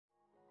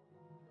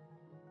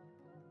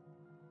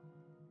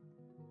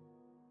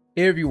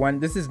Hey everyone,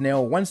 this is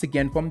Neo once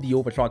again from the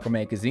Overclocker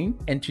magazine,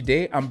 and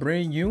today I'm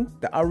bringing you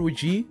the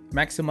ROG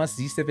Maximus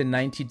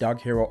Z790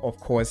 Dark Hero, of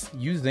course,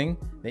 using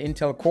the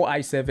Intel Core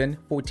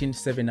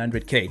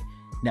i7-14700K,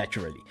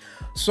 naturally.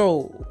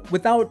 So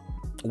without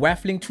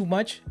waffling too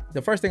much,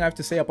 the first thing I have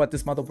to say about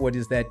this motherboard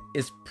is that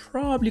it's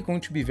probably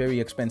going to be very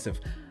expensive.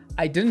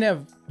 I didn't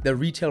have the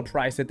retail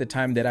price at the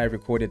time that I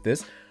recorded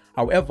this.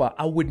 However,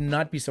 I would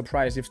not be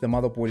surprised if the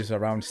motherboard is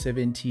around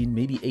 17,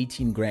 maybe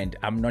 18 grand.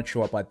 I'm not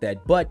sure about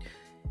that, but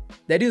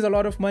that is a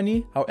lot of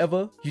money.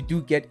 However, you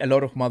do get a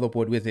lot of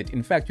motherboard with it.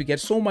 In fact, you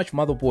get so much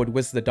motherboard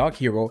with the Dark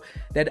Hero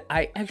that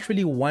I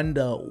actually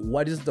wonder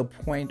what is the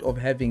point of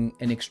having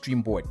an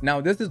extreme board.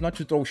 Now, this is not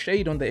to throw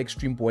shade on the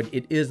extreme board.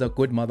 It is a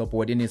good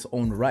motherboard in its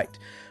own right.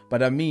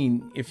 But I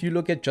mean, if you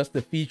look at just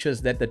the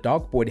features that the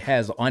Dark board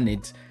has on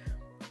it,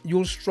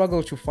 you'll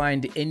struggle to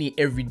find any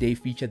everyday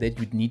feature that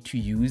you'd need to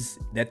use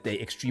that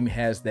the Extreme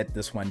has that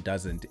this one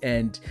doesn't.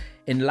 And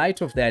in light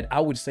of that, I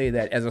would say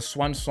that as a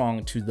swan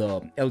song to the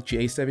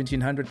LGA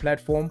 1700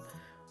 platform,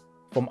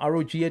 from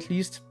ROG at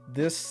least,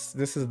 this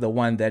is the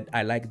one that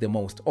I like the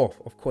most. Oh,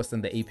 of course,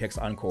 then the Apex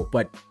Encore,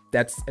 but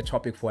that's a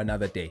topic for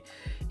another day.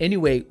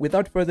 Anyway,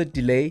 without further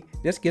delay,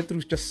 let's get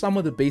through just some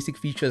of the basic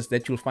features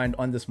that you'll find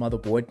on this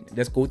motherboard.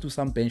 Let's go through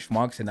some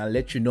benchmarks and I'll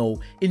let you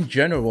know in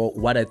general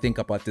what I think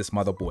about this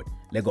motherboard.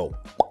 Let's go.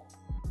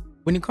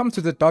 When it comes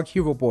to the Dark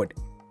Hero board,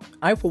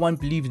 I for one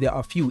believe there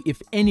are few,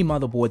 if any,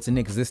 motherboards in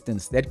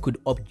existence that could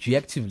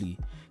objectively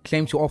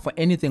claim to offer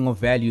anything of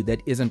value that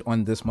isn't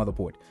on this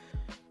motherboard.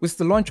 With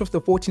the launch of the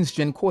 14th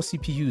gen core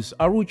CPUs,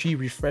 ROG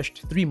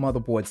refreshed 3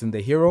 motherboards in the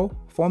Hero,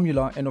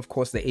 Formula, and of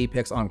course the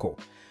Apex Encore.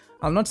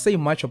 I'll not say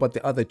much about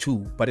the other 2,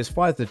 but as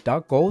far as the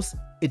Dark goes,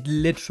 it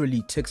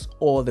literally ticks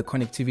all the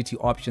connectivity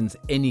options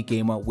any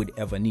gamer would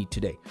ever need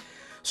today.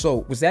 So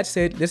with that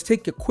said, let's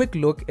take a quick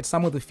look at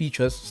some of the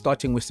features,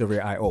 starting with the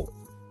rear I/O.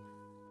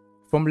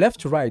 From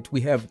left to right,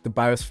 we have the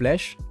BIOS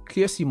flash,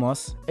 clear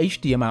CMOS,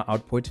 HDMI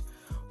output,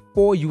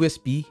 4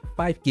 USB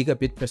 5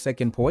 gigabit per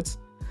second ports,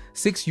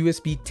 6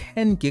 USB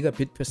 10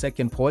 gigabit per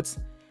second ports,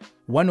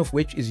 one of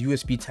which is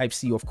USB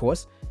Type-C, of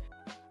course.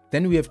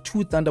 Then we have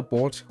 2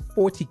 Thunderbolt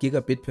 40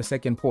 gigabit per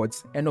second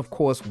ports, and of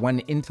course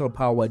 1 Intel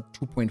powered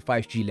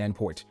 2.5G LAN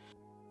port.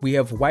 We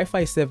have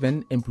Wi-Fi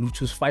 7 and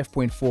Bluetooth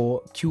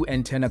 5.4 Q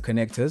antenna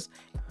connectors.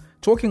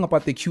 Talking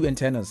about the Q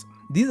antennas,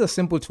 these are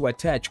simple to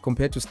attach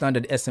compared to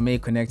standard SMA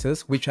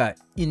connectors, which are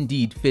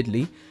indeed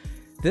fiddly.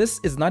 This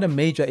is not a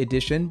major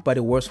addition, but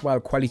a worthwhile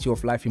quality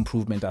of life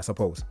improvement, I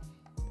suppose.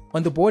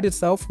 On the board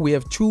itself, we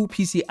have 2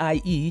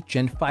 PCIe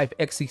Gen 5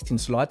 X16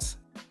 slots,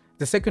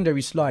 the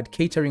secondary slot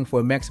catering for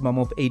a maximum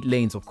of 8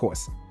 lanes, of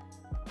course.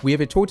 We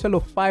have a total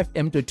of 5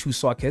 M.2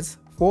 sockets,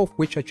 4 of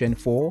which are Gen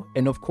 4,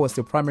 and of course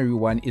the primary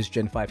one is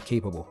Gen 5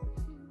 capable.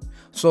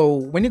 So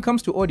when it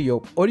comes to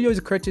audio is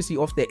courtesy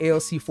of the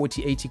ALC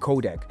 4080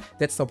 codec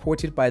that's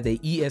supported by the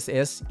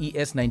ESS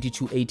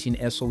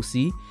ES9218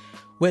 SoC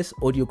with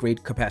audio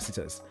grade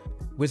capacitors.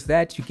 With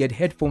that, you get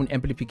headphone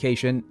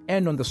amplification,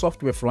 and on the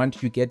software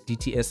front, you get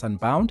DTS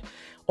Unbound,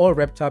 all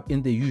wrapped up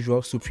in the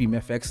usual Supreme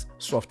FX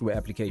software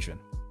application.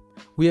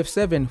 We have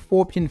 7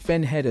 4-pin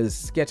fan headers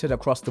scattered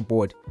across the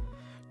board,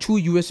 2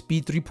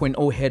 USB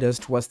 3.0 headers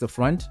towards the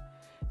front,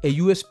 a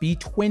USB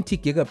 20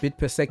 gigabit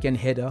per second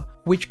header,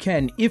 which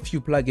can, if you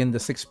plug in the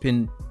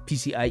 6-pin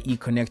PCIe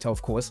connector,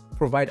 of course,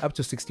 provide up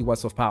to 60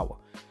 watts of power.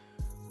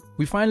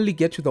 We finally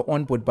get to the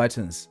onboard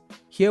buttons.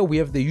 Here we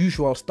have the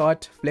usual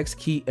start, flex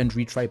key, and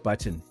retry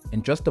button,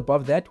 and just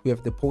above that we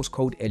have the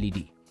postcode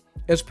LED.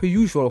 As per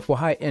usual for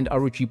high-end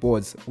ROG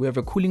boards, we have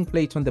a cooling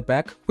plate on the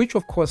back, which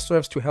of course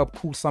serves to help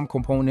cool some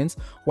components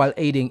while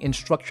aiding in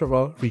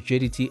structural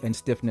rigidity and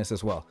stiffness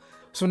as well.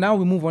 So now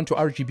we move on to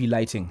RGB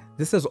lighting.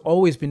 This has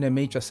always been a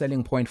major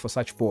selling point for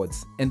such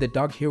boards, and the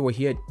Dark Hero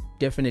here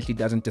definitely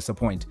doesn't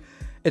disappoint.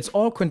 It's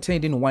all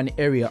contained in one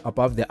area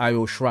above the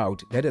I/O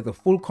shroud that is a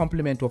full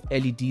complement of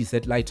LEDs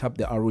that light up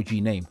the ROG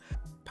name.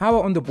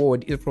 Power on the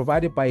board is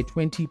provided by a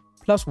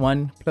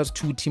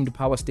 20+1+2 teamed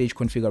power stage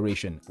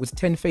configuration, with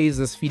 10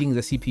 phases feeding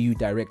the CPU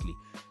directly.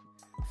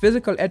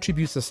 Physical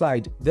attributes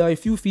aside, there are a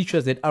few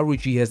features that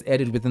ROG has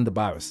added within the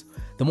BIOS,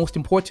 the most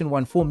important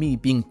one for me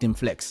being dim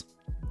flex.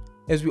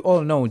 As we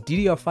all know,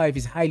 DDR5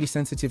 is highly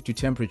sensitive to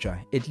temperature,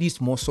 at least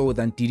more so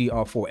than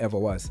DDR4 ever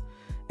was.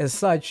 As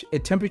such, a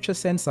temperature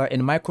sensor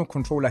and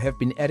microcontroller have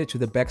been added to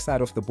the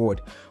backside of the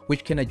board,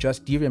 which can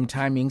adjust DRAM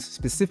timings,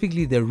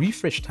 specifically the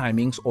refresh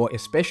timings, or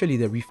especially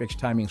the refresh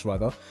timings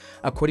rather,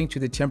 according to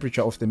the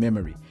temperature of the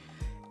memory.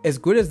 As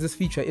good as this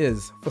feature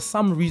is, for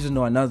some reason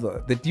or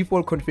another, the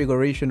default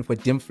configuration for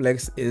dim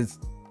flex is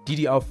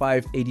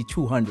DDR5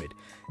 8200,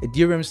 a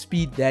DRAM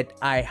speed that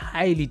I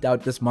highly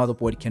doubt this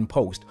motherboard can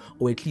post,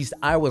 or at least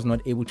I was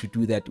not able to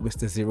do that with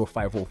the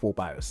 0504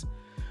 BIOS.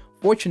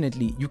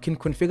 Fortunately, you can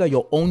configure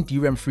your own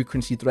DRAM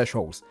frequency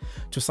thresholds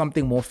to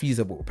something more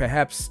feasible,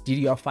 perhaps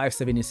DDR5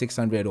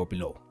 7600 or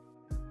below.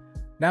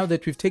 Now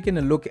that we've taken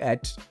a look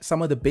at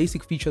some of the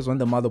basic features on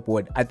the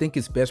motherboard, I think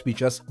it's best we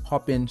just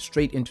hop in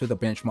straight into the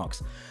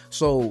benchmarks.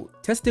 So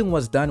testing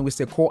was done with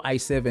the Core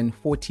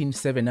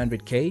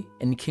i7-14700K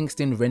and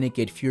Kingston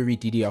Renegade Fury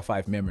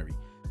DDR5 memory.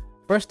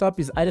 First up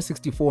is ADATA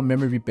 64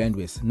 memory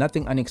bandwidth,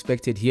 nothing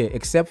unexpected here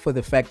except for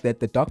the fact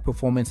that the dock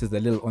performance is a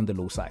little on the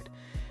low side.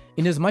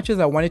 In as much as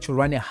I wanted to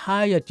run a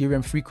higher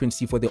DRAM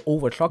frequency for the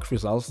overclock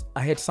results, I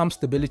had some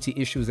stability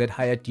issues at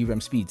higher DRAM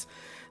speeds.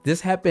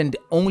 This happened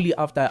only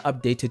after I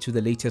updated to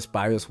the latest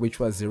BIOS, which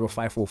was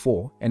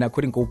 0504, and I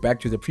couldn't go back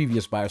to the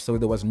previous BIOS, so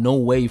there was no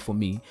way for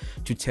me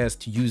to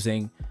test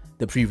using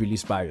the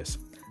pre-release BIOS.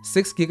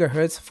 6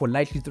 GHz for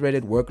lightly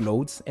threaded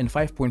workloads and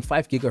 5.5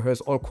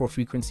 GHz all-core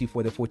frequency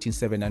for the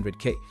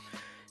 14700K.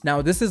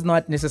 Now, this is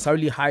not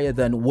necessarily higher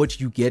than what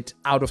you get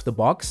out of the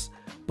box,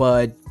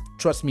 but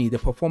trust me, the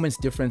performance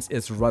difference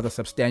is rather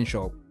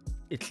substantial,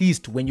 at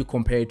least when you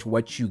compare it to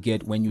what you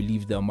get when you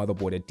leave the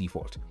motherboard at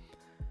default.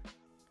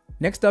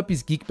 Next up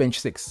is Geekbench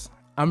 6.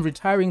 I'm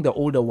retiring the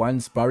older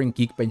ones barring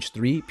Geekbench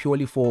 3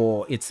 purely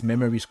for its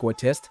memory score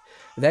test.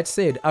 That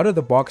said, out of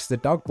the box, the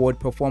dartboard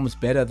performs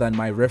better than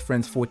my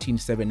reference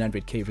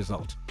 14700K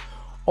result.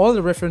 All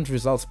the reference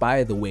results,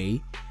 by the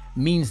way,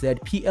 means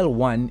that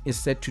PL1 is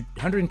set to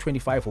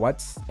 125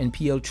 watts and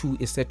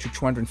PL2 is set to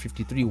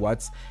 253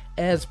 watts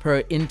as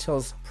per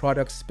Intel's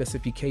product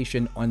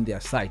specification on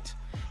their site,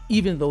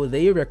 even though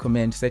they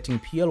recommend setting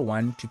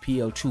PL1 to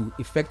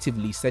PL2,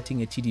 effectively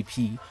setting a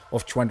TDP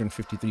of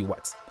 253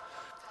 watts.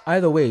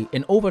 Either way,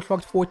 an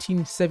overclocked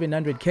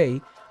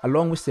 14700K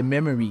along with the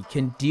memory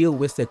can deal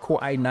with the Core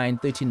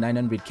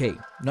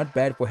i9-13900K. Not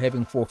bad for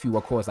having 4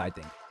 fewer cores, I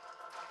think.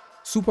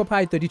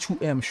 SuperPi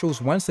 32M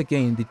shows once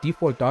again the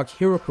default Dark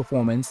Hero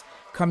performance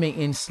coming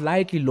in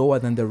slightly lower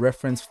than the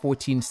reference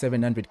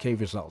 14700K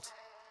result.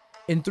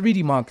 In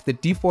 3D Mark, the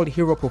default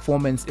Hero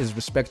performance is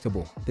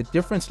respectable, the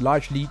difference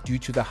largely due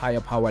to the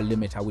higher power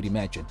limit, I would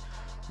imagine.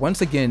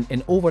 Once again,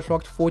 an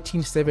overclocked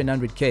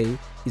 14700K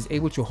is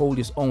able to hold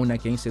its own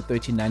against the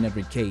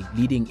 13900K,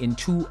 leading in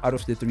 2 out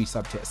of the 3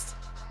 subtests.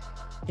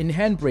 In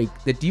Handbrake,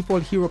 the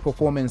default Hero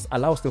performance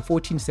allows the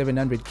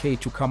 14700K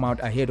to come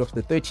out ahead of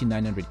the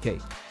 13900K,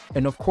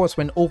 and of course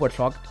when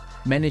overclocked,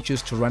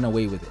 manages to run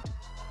away with it.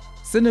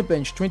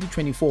 Cinebench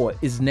 2024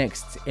 is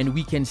next, and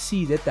we can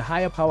see that the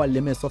higher power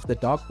limits of the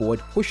dartboard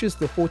pushes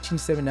the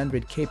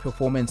 14700K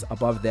performance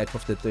above that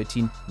of the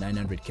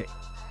 13900K.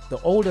 The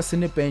older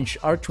Cinebench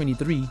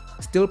R23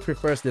 still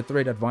prefers the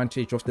thread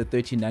advantage of the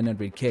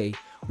 13900K,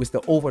 with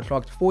the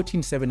overclocked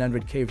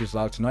 14700K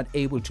result not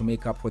able to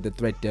make up for the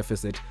thread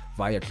deficit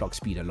via clock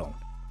speed alone.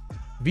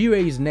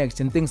 V-Ray is next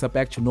and things are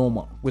back to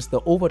normal, with the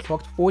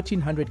overclocked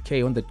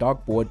 1400K on the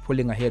dartboard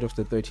pulling ahead of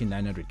the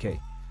 13900K.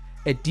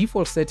 At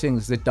default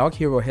settings, the Dark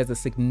Hero has a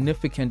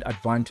significant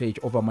advantage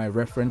over my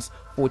reference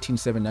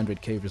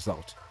 14700K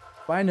result.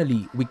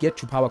 Finally, we get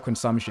to power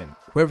consumption,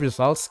 where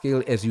results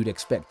scale as you'd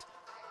expect.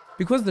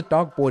 Because the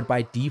dartboard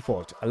by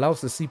default allows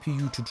the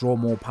CPU to draw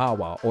more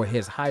power or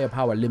has higher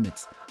power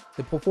limits,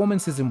 the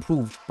performance is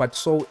improved, but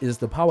so is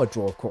the power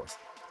draw, of course.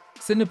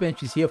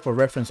 Cinebench is here for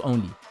reference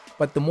only,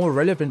 but the more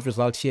relevant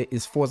result here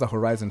is Forza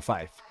Horizon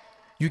 5.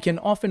 You can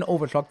often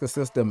overclock the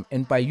system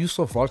and by use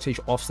of voltage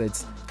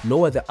offsets,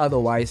 lower the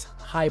otherwise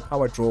high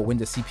power draw when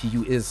the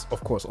CPU is,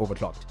 of course,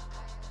 overclocked.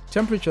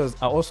 Temperatures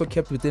are also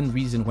kept within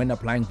reason when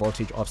applying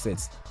voltage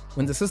offsets.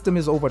 When the system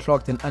is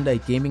overclocked and under a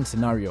gaming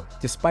scenario,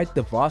 despite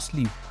the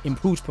vastly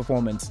improved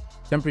performance,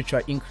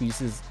 temperature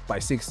increases by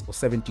 6 or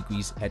 7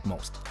 degrees at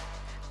most.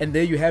 And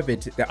there you have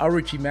it, the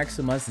ROG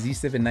MAXIMUS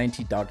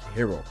Z790 Dark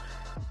Hero.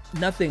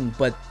 Nothing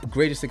but the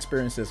greatest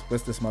experiences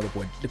with this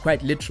motherboard.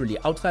 Quite literally,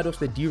 outside of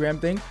the DRAM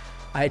thing,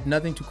 I had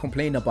nothing to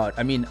complain about.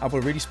 I mean, I've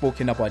already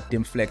spoken about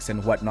dim flex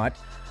and whatnot.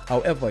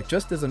 However,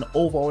 just as an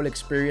overall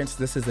experience,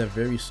 this is a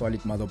very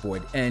solid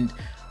motherboard. And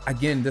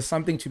again, there's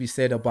something to be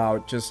said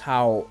about just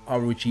how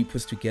ROG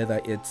puts together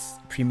its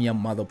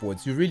premium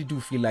motherboards. You really do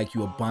feel like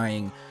you're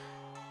buying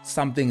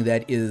something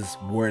that is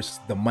worth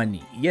the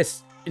money.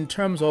 Yes, in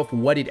terms of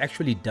what it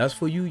actually does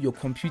for you, your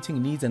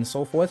computing needs and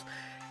so forth,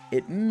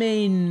 it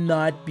may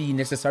not be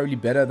necessarily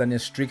better than a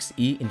Strix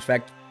E. In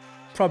fact,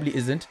 probably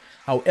isn't.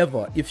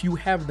 However, if you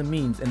have the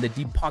means and the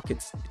deep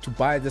pockets to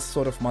buy this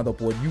sort of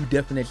motherboard, you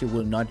definitely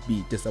will not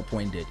be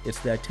disappointed. It's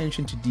the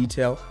attention to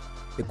detail,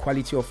 the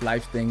quality of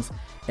life things,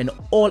 and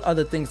all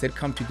other things that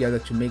come together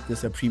to make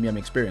this a premium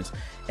experience.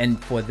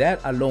 And for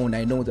that alone,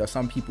 I know there are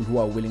some people who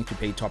are willing to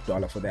pay top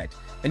dollar for that.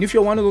 And if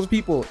you're one of those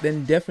people,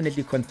 then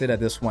definitely consider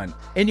this one.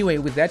 Anyway,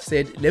 with that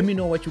said, let me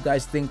know what you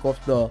guys think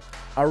of the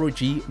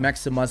ROG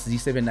MAXIMUS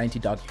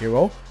Z790 Dark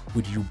Hero.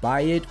 Would you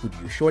buy it? Would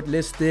you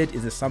shortlist it?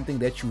 Is it something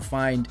that you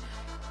find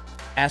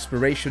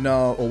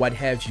aspirational or what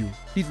have you?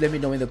 Please let me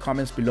know in the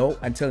comments below.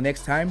 Until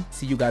next time,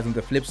 see you guys on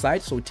the flip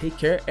side. So take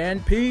care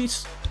and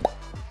peace.